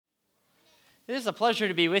It is a pleasure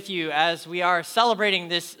to be with you as we are celebrating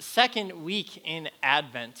this second week in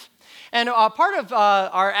Advent. And part of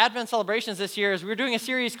our Advent celebrations this year is we're doing a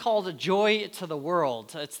series called Joy to the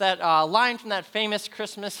World. It's that line from that famous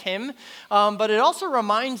Christmas hymn, but it also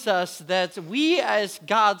reminds us that we as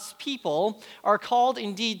God's people are called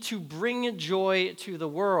indeed to bring joy to the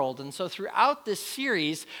world. And so throughout this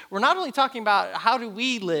series, we're not only talking about how do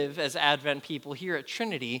we live as Advent people here at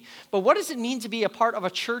Trinity, but what does it mean to be a part of a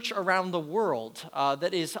church around the world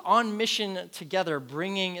that is on mission together,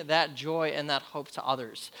 bringing that joy and that hope to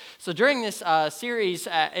others. So during this series,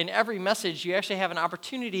 in every message, you actually have an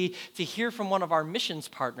opportunity to hear from one of our missions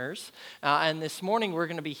partners. And this morning, we're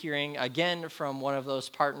going to be hearing again from one of those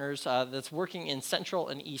partners that's working in Central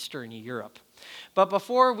and Eastern Europe. But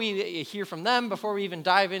before we hear from them, before we even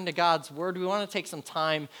dive into God's Word, we want to take some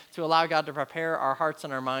time to allow God to prepare our hearts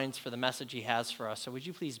and our minds for the message He has for us. So would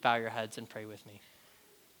you please bow your heads and pray with me?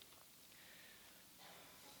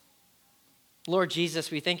 Lord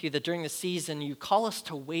Jesus, we thank you that during the season you call us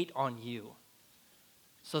to wait on you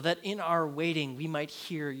so that in our waiting we might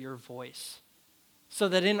hear your voice, so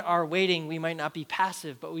that in our waiting we might not be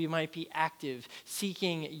passive, but we might be active,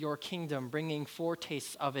 seeking your kingdom, bringing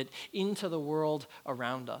foretastes of it into the world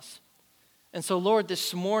around us. And so, Lord,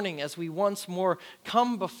 this morning as we once more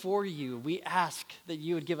come before you, we ask that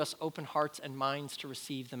you would give us open hearts and minds to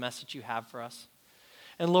receive the message you have for us.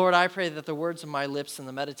 And Lord, I pray that the words of my lips and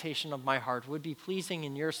the meditation of my heart would be pleasing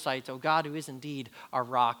in your sight, O God, who is indeed our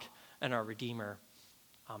rock and our Redeemer.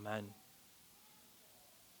 Amen.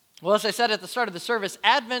 Well, as I said at the start of the service,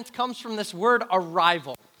 Advent comes from this word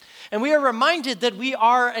arrival. And we are reminded that we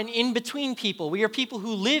are an in-between people. We are people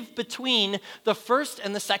who live between the first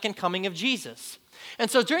and the second coming of Jesus.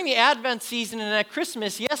 And so during the Advent season and at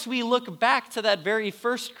Christmas, yes, we look back to that very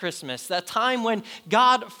first Christmas, that time when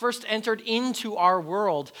God first entered into our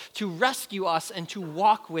world to rescue us and to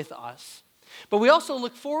walk with us. But we also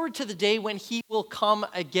look forward to the day when he will come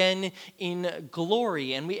again in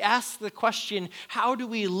glory. And we ask the question, how do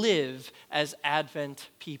we live as Advent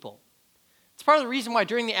people? It's part of the reason why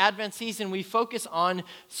during the Advent season we focus on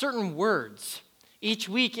certain words. Each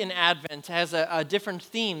week in Advent has a different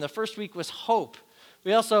theme. The first week was hope.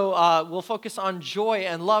 We also will focus on joy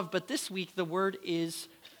and love, but this week the word is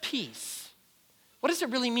peace. What does it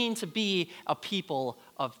really mean to be a people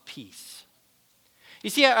of peace? You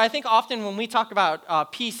see, I think often when we talk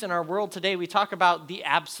about peace in our world today, we talk about the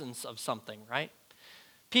absence of something, right?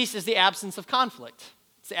 Peace is the absence of conflict.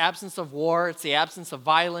 It's the absence of war. It's the absence of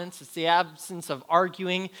violence. It's the absence of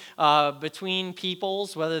arguing between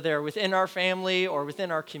peoples, whether they're within our family or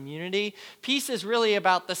within our community. Peace is really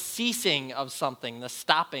about the ceasing of something, the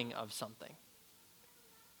stopping of something.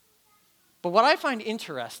 But what I find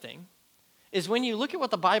interesting is when you look at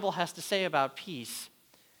what the Bible has to say about peace,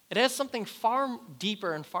 it has something far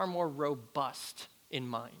deeper and far more robust in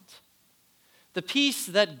mind. The peace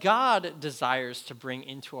that God desires to bring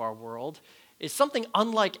into our world is something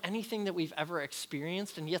unlike anything that we've ever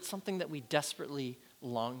experienced, and yet something that we desperately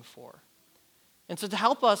long for. And so to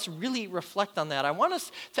help us really reflect on that, I want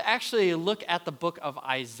us to actually look at the book of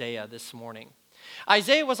Isaiah this morning.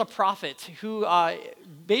 Isaiah was a prophet who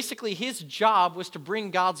basically his job was to bring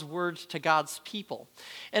God's word to God's people.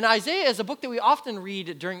 And Isaiah is a book that we often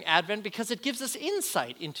read during Advent because it gives us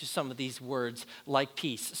insight into some of these words like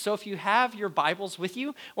peace. So if you have your Bibles with you,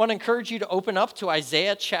 I want to encourage you to open up to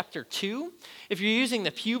Isaiah chapter 2. If you're using the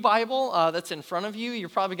Pew Bible that's in front of you, you're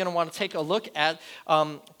probably going to want to take a look at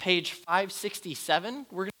page 567.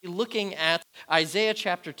 We're going to be looking at Isaiah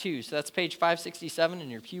chapter 2. So that's page 567 in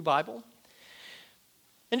your Pew Bible.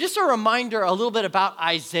 And just a reminder a little bit about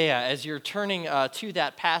Isaiah as you're turning to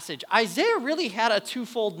that passage. Isaiah really had a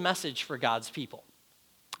twofold message for God's people.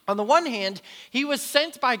 On the one hand, he was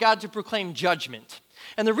sent by God to proclaim judgment.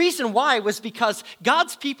 And the reason why was because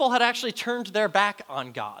God's people had actually turned their back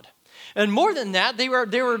on God. And more than that, they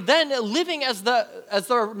were then living as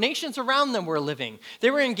the nations around them were living. They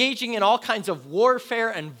were engaging in all kinds of warfare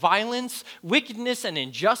and violence, wickedness and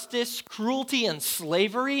injustice, cruelty and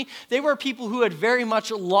slavery. They were people who had very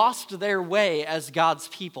much lost their way as God's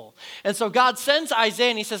people. And so God sends Isaiah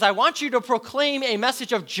and he says, I want you to proclaim a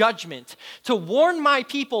message of judgment, to warn my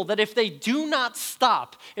people that if they do not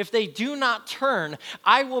stop, if they do not turn,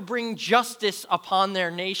 I will bring justice upon their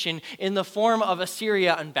nation in the form of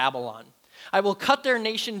Assyria and Babylon. I will cut their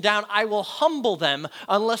nation down. I will humble them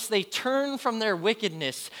unless they turn from their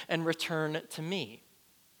wickedness and return to me.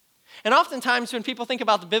 And oftentimes when people think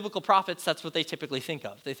about the biblical prophets, that's what they typically think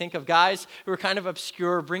of. They think of guys who are kind of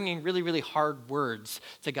obscure, bringing really, really hard words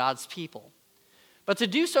to God's people. But to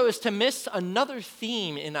do so is to miss another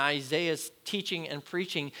theme in Isaiah's teaching and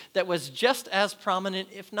preaching that was just as prominent,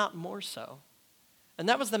 if not more so. And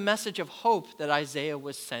that was the message of hope that Isaiah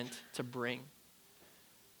was sent to bring.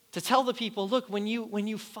 To tell the people, look, when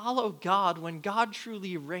you follow God, when God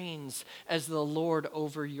truly reigns as the Lord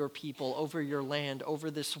over your people, over your land, over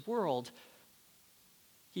this world,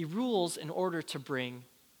 he rules in order to bring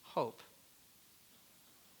hope.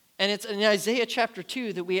 And it's in Isaiah chapter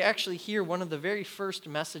 2 that we actually hear one of the very first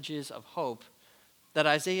messages of hope that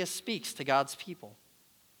Isaiah speaks to God's people.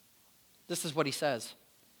 This is what he says.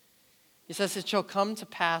 He says, "It shall come to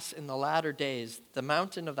pass in the latter days, the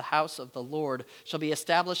mountain of the house of the Lord shall be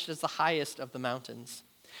established as the highest of the mountains,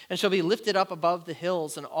 and shall be lifted up above the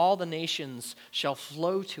hills, and all the nations shall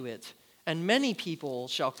flow to it. And many people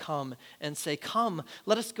shall come and say, 'Come,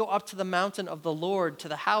 let us go up to the mountain of the Lord, to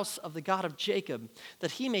the house of the God of Jacob,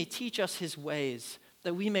 that he may teach us his ways,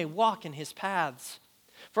 that we may walk in his paths.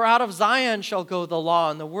 For out of Zion shall go the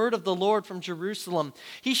law, and the word of the Lord from Jerusalem.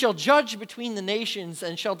 He shall judge between the nations,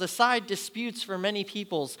 and shall decide disputes for many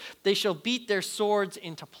peoples. They shall beat their swords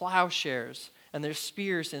into plowshares, and their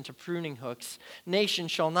spears into pruning hooks. Nation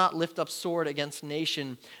shall not lift up sword against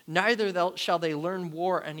nation, neither shall they learn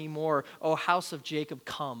war anymore. O house of Jacob,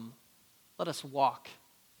 come, let us walk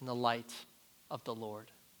in the light of the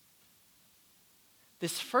Lord."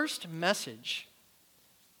 This first message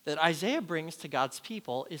that Isaiah brings to God's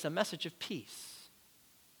people is a message of peace.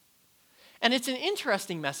 And it's an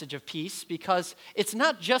interesting message of peace because it's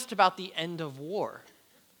not just about the end of war.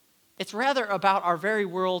 It's rather about our very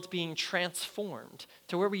world being transformed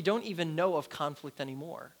to where we don't even know of conflict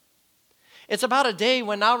anymore. It's about a day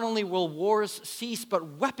when not only will wars cease,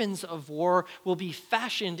 but weapons of war will be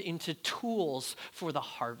fashioned into tools for the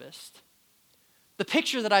harvest. The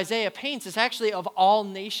picture that Isaiah paints is actually of all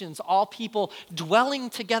nations, all people dwelling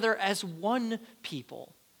together as one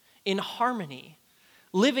people, in harmony,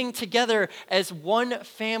 living together as one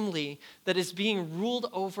family that is being ruled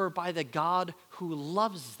over by the God who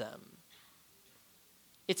loves them.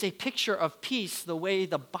 It's a picture of peace the way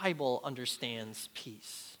the Bible understands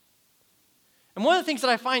peace. And one of the things that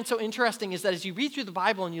I find so interesting is that as you read through the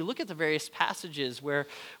Bible and you look at the various passages where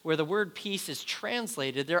the word peace is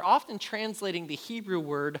translated, they're often translating the Hebrew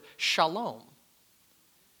word shalom.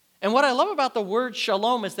 And what I love about the word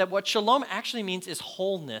shalom is that what shalom actually means is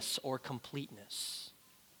wholeness or completeness.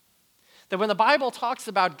 That when the Bible talks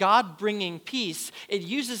about God bringing peace, it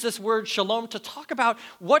uses this word shalom to talk about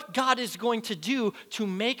what God is going to do to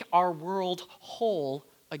make our world whole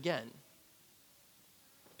again.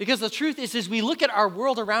 Because the truth is we look at our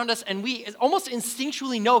world around us and we almost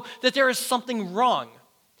instinctually know that there is something wrong.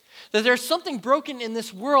 That there's something broken in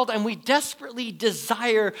this world and we desperately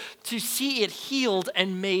desire to see it healed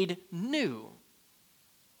and made new.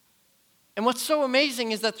 And what's so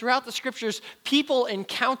amazing is that throughout the scriptures, people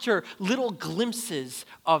encounter little glimpses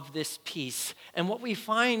of this peace. And what we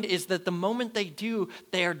find is that the moment they do,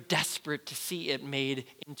 they are desperate to see it made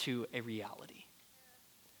into a reality.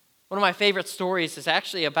 One of my favorite stories is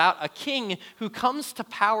actually about a king who comes to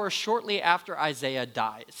power shortly after Isaiah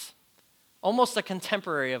dies. Almost a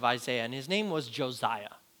contemporary of Isaiah, and his name was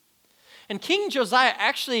Josiah. And King Josiah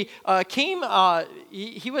actually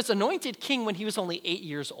he was anointed king when he was only 8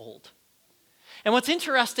 years old. And what's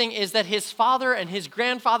interesting is that his father and his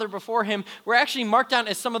grandfather before him were actually marked down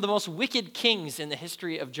as some of the most wicked kings in the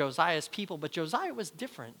history of Josiah's people, but Josiah was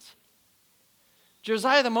different.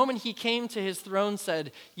 Josiah, the moment he came to his throne,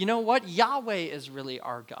 said, "You know what? Yahweh is really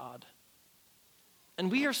our God.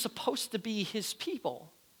 And we are supposed to be his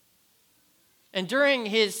people." And during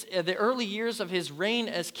the early years of his reign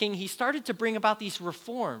as king, he started to bring about these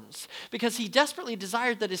reforms because he desperately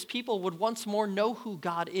desired that his people would once more know who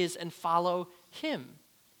God is and follow him.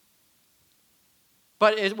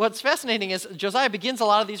 But what's fascinating is Josiah begins a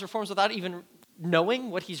lot of these reforms without even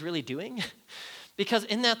knowing what he's really doing because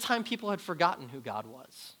in that time people had forgotten who God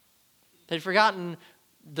was. They'd forgotten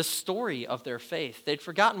the story of their faith. They'd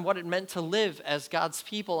forgotten what it meant to live as God's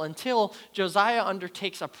people until Josiah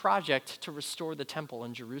undertakes a project to restore the temple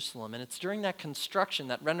in Jerusalem. And it's during that construction,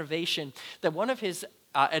 that renovation, that one of his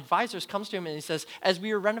advisors comes to him and he says, "As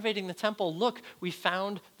we were renovating the temple, look, we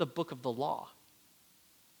found the book of the law."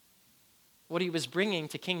 What he was bringing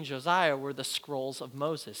to King Josiah were the scrolls of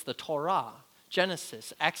Moses, the Torah,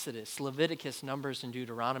 Genesis, Exodus, Leviticus, Numbers, and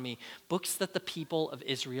Deuteronomy, books that the people of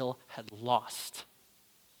Israel had lost.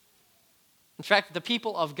 In fact, the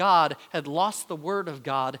people of God had lost the word of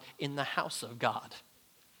God in the house of God.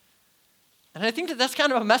 And I think that that's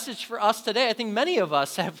kind of a message for us today. I think many of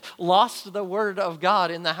us have lost the word of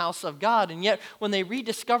God in the house of God. And yet, when they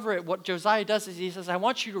rediscover it, what Josiah does is he says, "I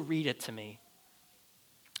want you to read it to me.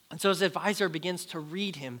 And so his advisor begins to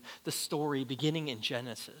read him the story beginning in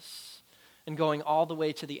Genesis and going all the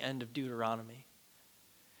way to the end of Deuteronomy.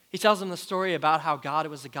 He tells him the story about how God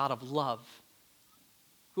was a God of love,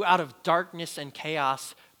 who out of darkness and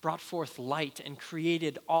chaos brought forth light and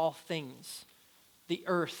created all things, the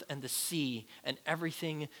earth and the sea and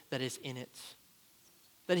everything that is in it.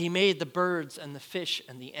 That he made the birds and the fish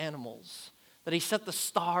and the animals. That he set the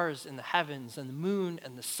stars in the heavens and the moon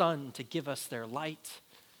and the sun to give us their light.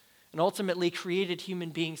 And ultimately created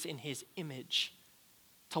human beings in his image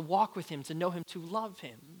to walk with him, to know him, to love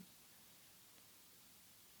him.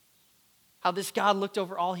 How this God looked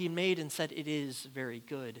over all he made and said, "It is very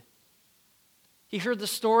good." He heard the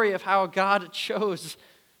story of how God chose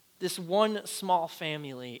this one small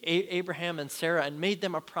family, Abraham and Sarah, and made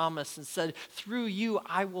them a promise and said, "Through you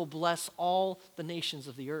I will bless all the nations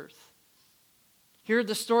of the earth." He heard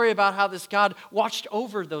the story about how this God watched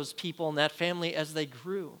over those people in that family as they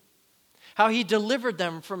grew. How he delivered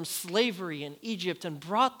them from slavery in Egypt and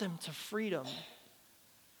brought them to freedom.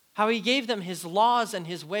 How he gave them his laws and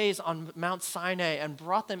his ways on Mount Sinai and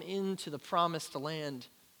brought them into the promised land.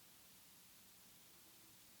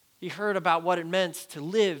 He heard about what it meant to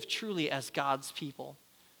live truly as God's people.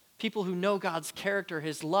 People who know God's character,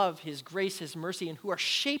 his love, his grace, his mercy, and who are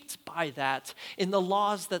shaped by that in the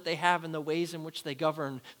laws that they have and the ways in which they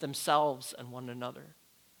govern themselves and one another.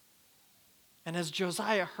 And as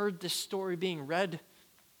Josiah heard this story being read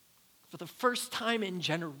for the first time in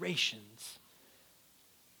generations,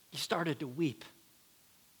 he started to weep.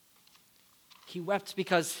 He wept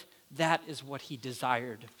because that is what he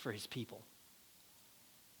desired for his people.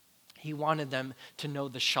 He wanted them to know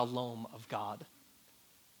the shalom of God.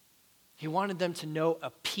 He wanted them to know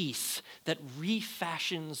a peace that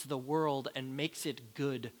refashions the world and makes it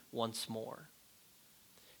good once more.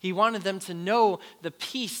 He wanted them to know the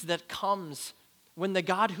peace that comes when the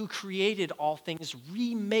God who created all things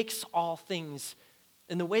remakes all things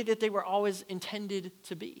in the way that they were always intended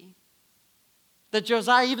to be. That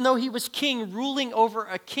Josiah, even though he was king, ruling over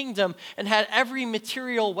a kingdom and had every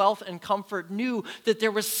material wealth and comfort, knew that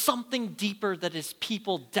there was something deeper that his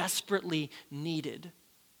people desperately needed.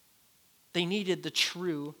 They needed the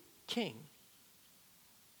true king.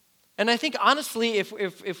 And I think, honestly,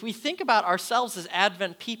 if we think about ourselves as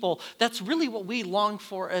Advent people, that's really what we long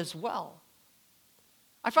for as well.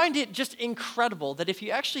 I find it just incredible that if you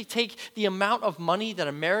actually take the amount of money that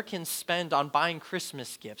Americans spend on buying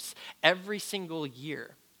Christmas gifts every single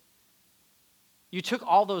year, you took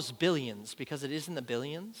all those billions, because it is in the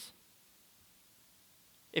billions.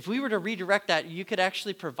 If we were to redirect that, you could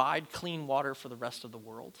actually provide clean water for the rest of the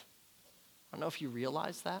world. I don't know if you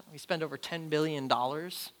realize that. We spend over $10 billion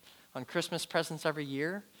on Christmas presents every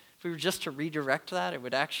year. If we were just to redirect that, it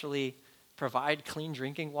would actually provide clean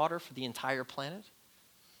drinking water for the entire planet.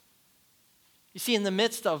 You see, in the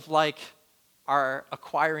midst of our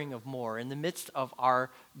acquiring of more, in the midst of our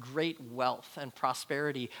great wealth and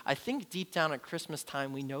prosperity, I think deep down at Christmas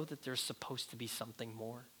time we know that there's supposed to be something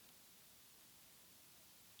more.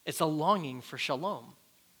 It's a longing for shalom.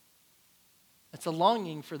 It's a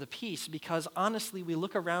longing for the peace, because honestly, we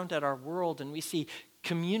look around at our world and we see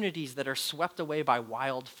communities that are swept away by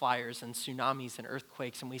wildfires and tsunamis and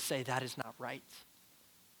earthquakes, and we say that is not right.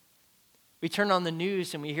 We turn on the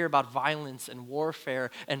news and we hear about violence and warfare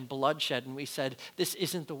and bloodshed, and we said, this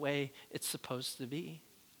isn't the way it's supposed to be.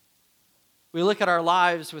 We look at our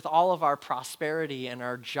lives with all of our prosperity and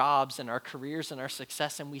our jobs and our careers and our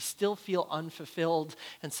success, and we still feel unfulfilled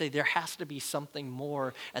and say there has to be something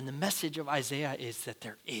more. And the message of Isaiah is that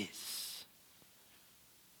there is.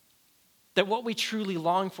 That what we truly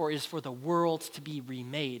long for is for the world to be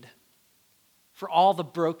remade, for all the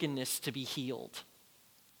brokenness to be healed,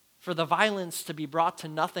 for the violence to be brought to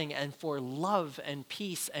nothing, and for love and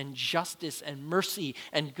peace and justice and mercy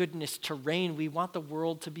and goodness to reign. We want the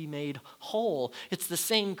world to be made whole. It's the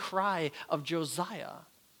same cry of Josiah.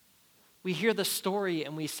 We hear the story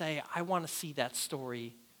and we say, I want to see that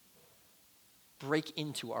story break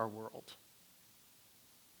into our world.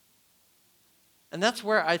 And that's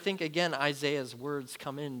where I think, again, Isaiah's words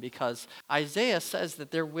come in, because Isaiah says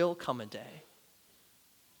that there will come a day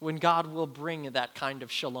when God will bring that kind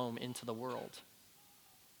of shalom into the world.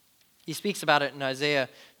 He speaks about it in Isaiah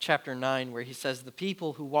chapter 9, where he says, the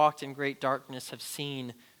people who walked in great darkness have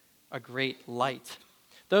seen a great light.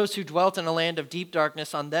 Those who dwelt in a land of deep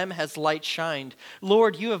darkness, on them has light shined.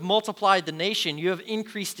 Lord, you have multiplied the nation. You have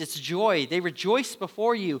increased its joy. They rejoice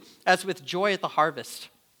before you as with joy at the harvest,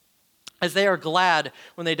 as they are glad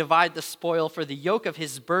when they divide the spoil. For the yoke of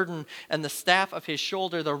his burden and the staff of his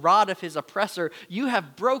shoulder, the rod of his oppressor, you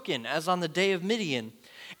have broken as on the day of Midian.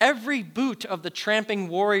 Every boot of the tramping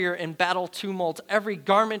warrior in battle tumult, every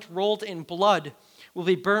garment rolled in blood will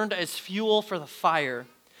be burned as fuel for the fire.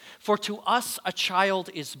 For to us a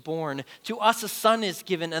child is born, to us a son is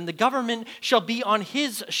given, and the government shall be on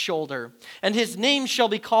his shoulder. And his name shall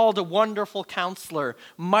be called a Wonderful Counselor,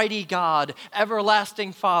 Mighty God,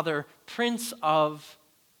 Everlasting Father, Prince of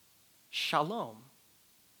Shalom,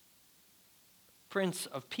 Prince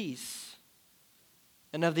of Peace.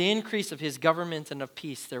 And of the increase of his government and of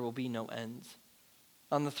peace there will be no end.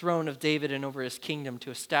 On the throne of David and over his kingdom,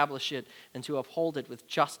 to establish it and to uphold it with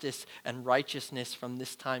justice and righteousness from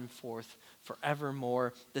this time forth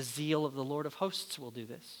forevermore. The zeal of the Lord of hosts will do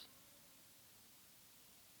this.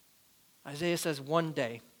 Isaiah says one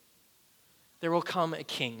day there will come a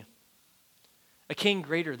king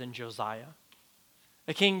greater than Josiah,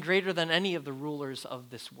 a king greater than any of the rulers of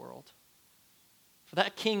this world. For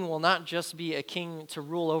that king will not just be a king to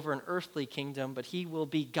rule over an earthly kingdom, but he will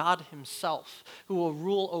be God himself, who will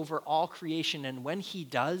rule over all creation. And when he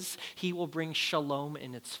does, he will bring shalom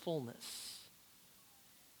in its fullness.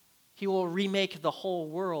 He will remake the whole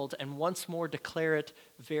world and once more declare it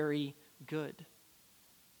very good.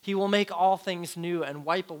 He will make all things new and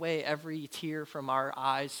wipe away every tear from our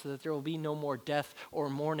eyes so that there will be no more death or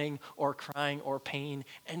mourning or crying or pain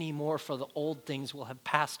anymore, for the old things will have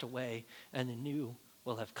passed away and the new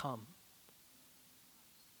will have come.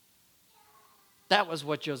 That was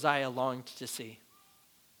what Josiah longed to see.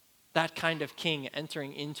 That kind of king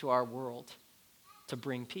entering into our world to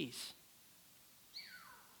bring peace.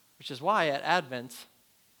 Which is why at Advent,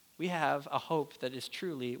 we have a hope that is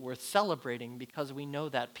truly worth celebrating because we know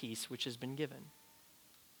that peace which has been given.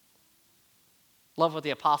 Love what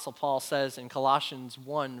the Apostle Paul says in Colossians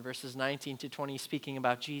 1, verses 19 to 20, speaking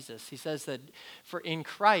about Jesus. He says that, for in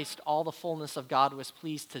Christ all the fullness of God was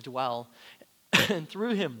pleased to dwell, and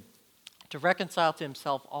through him to reconcile to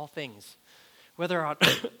himself all things, whether on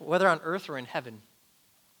earth or in heaven,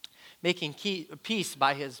 making peace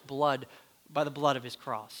by his blood, by the blood of his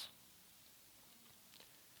cross.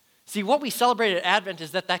 See, what we celebrate at Advent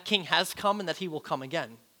is that king has come and that he will come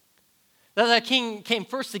again. That king came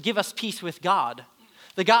first to give us peace with God.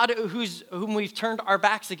 The God whom we've turned our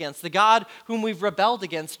backs against. The God whom we've rebelled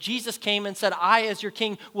against. Jesus came and said, I, as your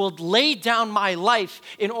king, will lay down my life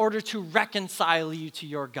in order to reconcile you to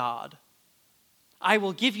your God. I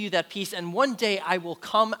will give you that peace, and one day I will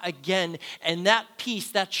come again, and that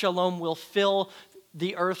peace, that shalom, will fill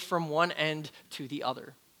the earth from one end to the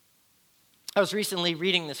other. I was recently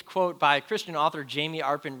reading this quote by Christian author Jamie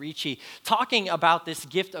Arpin Ricci talking about this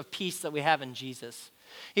gift of peace that we have in Jesus.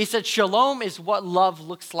 He said, shalom is what love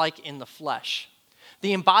looks like in the flesh.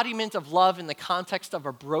 The embodiment of love in the context of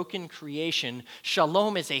a broken creation,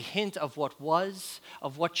 shalom is a hint of what was,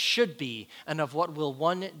 of what should be, and of what will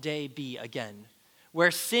one day be again.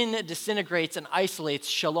 Where sin disintegrates and isolates,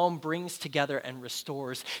 shalom brings together and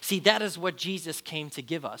restores. See, that is what Jesus came to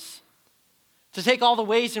give us. To take all the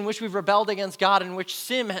ways in which we've rebelled against God, in which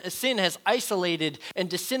sin has isolated and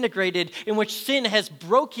disintegrated, in which sin has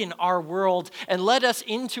broken our world and led us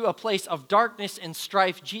into a place of darkness and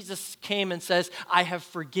strife, Jesus came and says, I have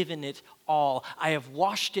forgiven it all. I have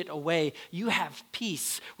washed it away. You have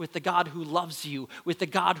peace with the God who loves you, with the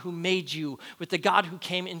God who made you, with the God who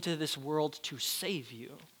came into this world to save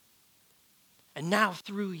you. And now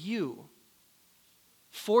through you,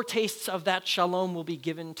 foretastes of that shalom will be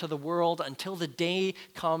given to the world until the day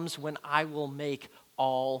comes when I will make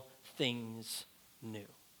all things new.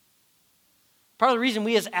 Part of the reason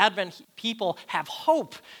we as Advent people have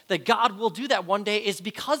hope that God will do that one day is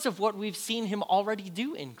because of what we've seen him already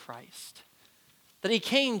do in Christ. That he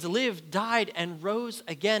came, lived, died, and rose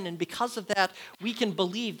again. And because of that, we can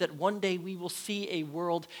believe that one day we will see a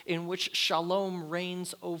world in which shalom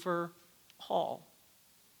reigns over all.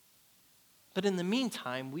 But in the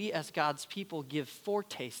meantime, we as God's people give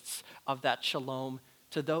foretastes of that shalom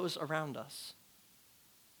to those around us.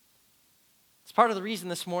 It's part of the reason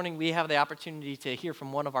this morning we have the opportunity to hear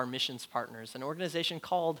from one of our missions partners, an organization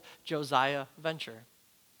called Josiah Venture.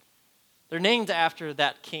 They're named after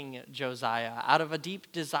that king Josiah, out of a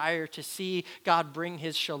deep desire to see God bring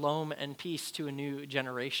his shalom and peace to a new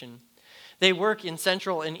generation. They work in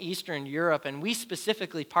Central and Eastern Europe, and we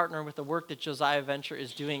specifically partner with the work that Josiah Venture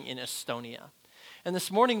is doing in Estonia. And this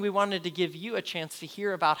morning we wanted to give you a chance to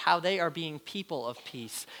hear about how they are being people of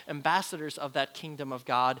peace, ambassadors of that kingdom of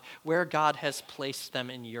God, where God has placed them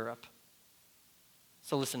in Europe.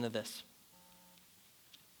 So listen to this.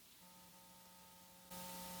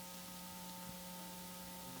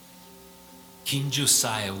 King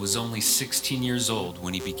Josiah was only 16 years old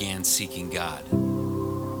when he began seeking God.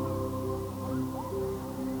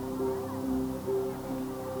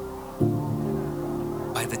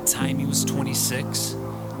 was 26,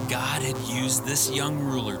 God had used this young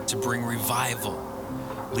ruler to bring revival,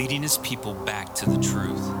 leading his people back to the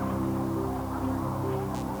truth.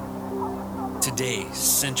 Today,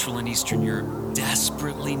 Central and Eastern Europe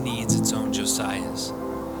desperately needs its own Josiahs,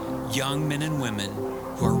 young men and women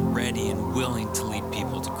who are ready and willing to lead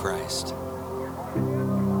people to Christ.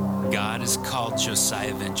 God has called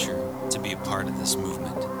Josiah Venture to be a part of this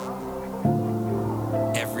movement.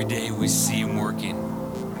 Every day we see him working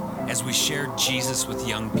as we share Jesus with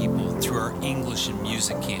young people through our English and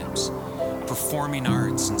music camps, performing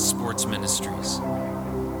arts and sports ministries.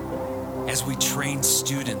 As we train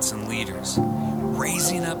students and leaders,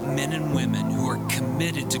 raising up men and women who are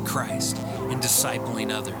committed to Christ and discipling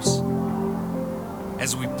others.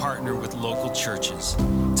 As we partner with local churches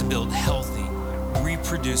to build healthy,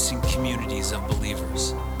 reproducing communities of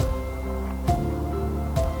believers.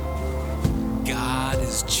 God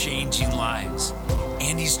is changing lives,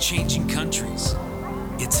 and He's changing countries.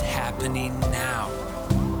 It's happening now.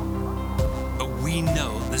 But we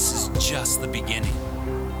know this is just the beginning.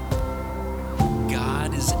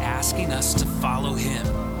 God is asking us to follow Him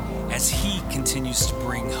as He continues to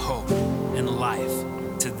bring hope and life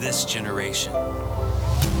to this generation.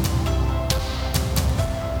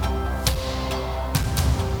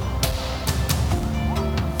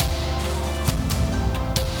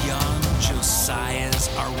 Young Josiahs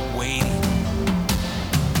are waiting.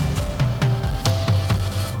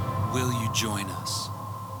 Will you join us?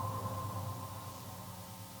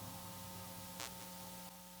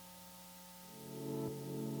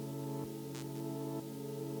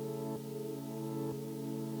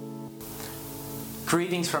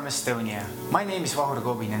 Greetings from Estonia. My name is Vahur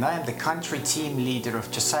Gobin and I am the country team leader of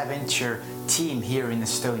Josiah Venture team here in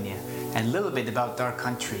Estonia. And a little bit about our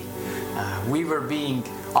country. We were being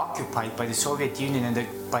occupied by the Soviet Union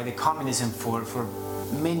and by the communism for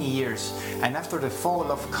many years. And after the fall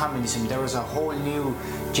of communism, there was a whole new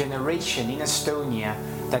generation in Estonia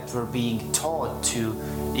that were being taught to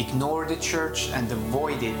ignore the church and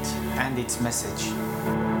avoid it and its message.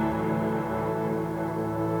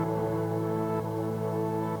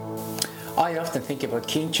 I often think about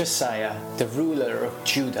King Josiah, the ruler of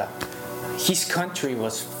Judah. His country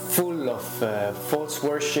was full of false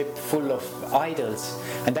worship, full of idols.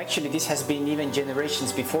 And actually this has been even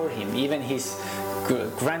generations before him. Even his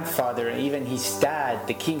grandfather, even his dad,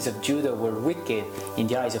 the kings of Judah were wicked in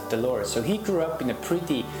the eyes of the Lord. So he grew up in a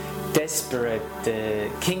pretty desperate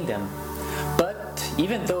kingdom. But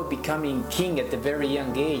even though becoming king at a very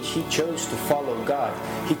young age, he chose to follow God.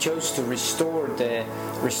 He chose to restore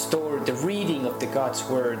the reading of the God's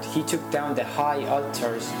word. He took down the high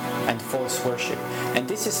altars and false worship. And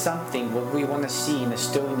this is something what we want to see in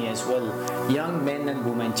Estonia as well. Young men and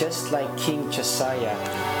women, just like King Josiah,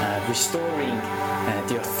 restoring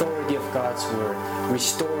the authority of God's word,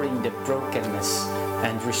 restoring the brokenness,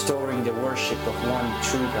 and restoring the worship of one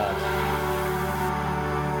true God.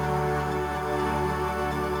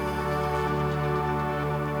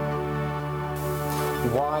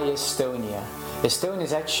 Why Estonia? Estonia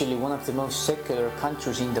is actually one of the most secular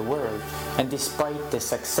countries in the world, and despite the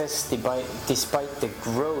success, despite the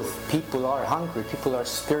growth, people are hungry, people are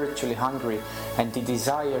spiritually hungry, and the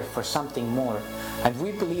desire for something more. And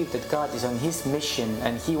we believe that God is on His mission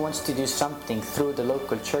and He wants to do something through the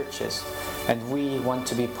local churches, and we want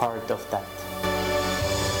to be part of that.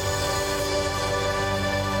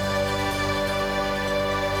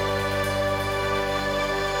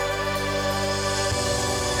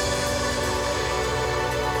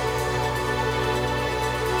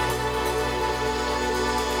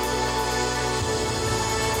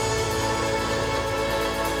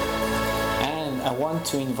 I want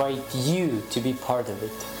to invite you to be part of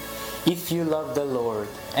it. If you love the Lord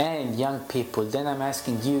and young people, then I'm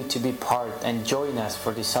asking you to be part and join us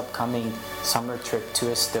for this upcoming summer trip to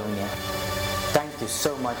Estonia. Thank you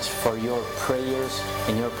so much for your prayers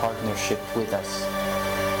and your partnership with us.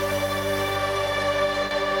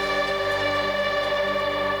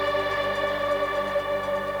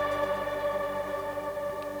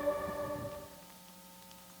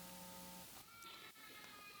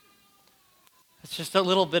 It's just a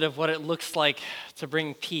little bit of what it looks like to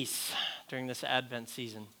bring peace during this Advent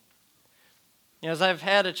season. You know, as I've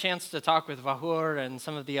had a chance to talk with Vahur and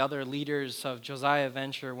some of the other leaders of Josiah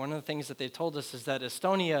Venture, one of the things that they've told us is that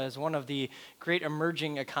Estonia is one of the great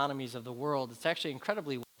emerging economies of the world. It's actually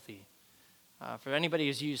incredibly wealthy. For anybody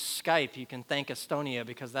who's used Skype, you can thank Estonia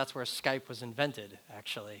because that's where Skype was invented,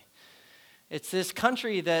 actually. It's this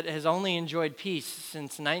country that has only enjoyed peace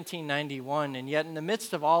since 1991, and yet in the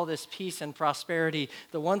midst of all this peace and prosperity,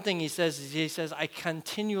 the one thing he says is, I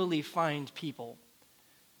continually find people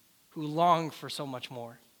who long for so much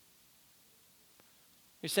more.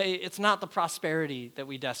 You say it's not the prosperity that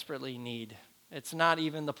we desperately need. It's not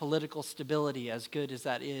even the political stability, as good as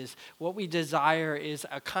that is. What we desire is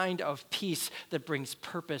a kind of peace that brings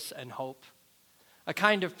purpose and hope, a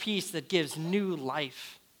kind of peace that gives new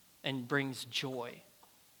life and brings joy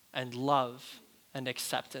and love and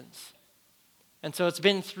acceptance. And so it's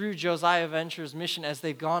been through Josiah Venture's mission, as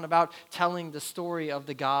they've gone about telling the story of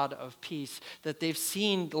the God of peace, that they've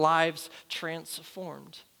seen lives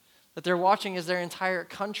transformed. That they're watching as their entire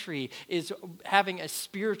country is having a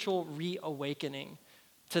spiritual reawakening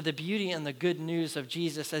to the beauty and the good news of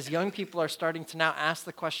Jesus, as young people are starting to now ask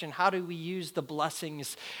the question, how do we use the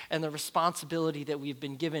blessings and the responsibility that we've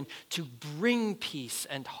been given to bring peace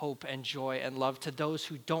and hope and joy and love to those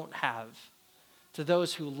who don't have, to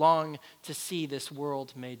those who long to see this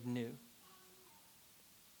world made new?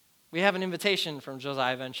 We have an invitation from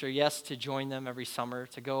Josiah Venture, yes, to join them every summer,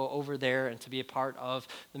 to go over there and to be a part of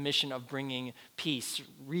the mission of bringing peace,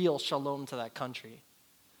 real shalom to that country.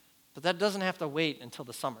 But that doesn't have to wait until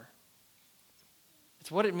the summer.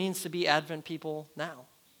 It's what it means to be Advent people now.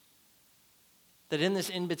 That in this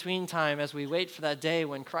in-between time, as we wait for that day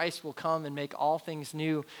when Christ will come and make all things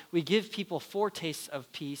new, we give people foretastes of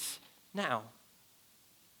peace now.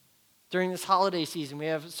 During this holiday season, we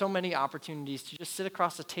have so many opportunities to just sit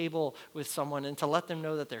across a table with someone and to let them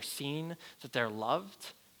know that they're seen, that they're loved,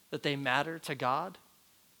 that they matter to God.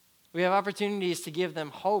 We have opportunities to give them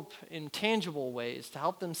hope in tangible ways, to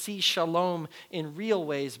help them see shalom in real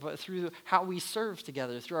ways, but through how we serve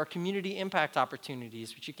together, through our community impact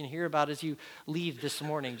opportunities, which you can hear about as you leave this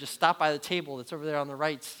morning. Just stop by the table that's over there on the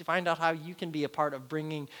right to find out how you can be a part of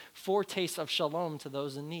bringing foretastes of shalom to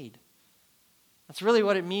those in need. That's really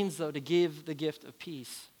what it means, though, to give the gift of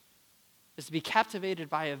peace, is to be captivated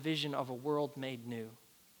by a vision of a world made new,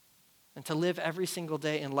 and to live every single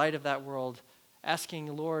day in light of that world,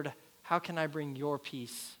 asking, Lord, how can I bring your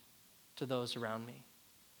peace to those around me?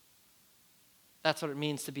 That's what it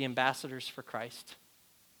means to be ambassadors for Christ,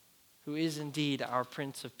 who is indeed our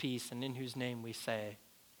Prince of Peace, and in whose name we say,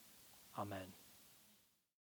 Amen.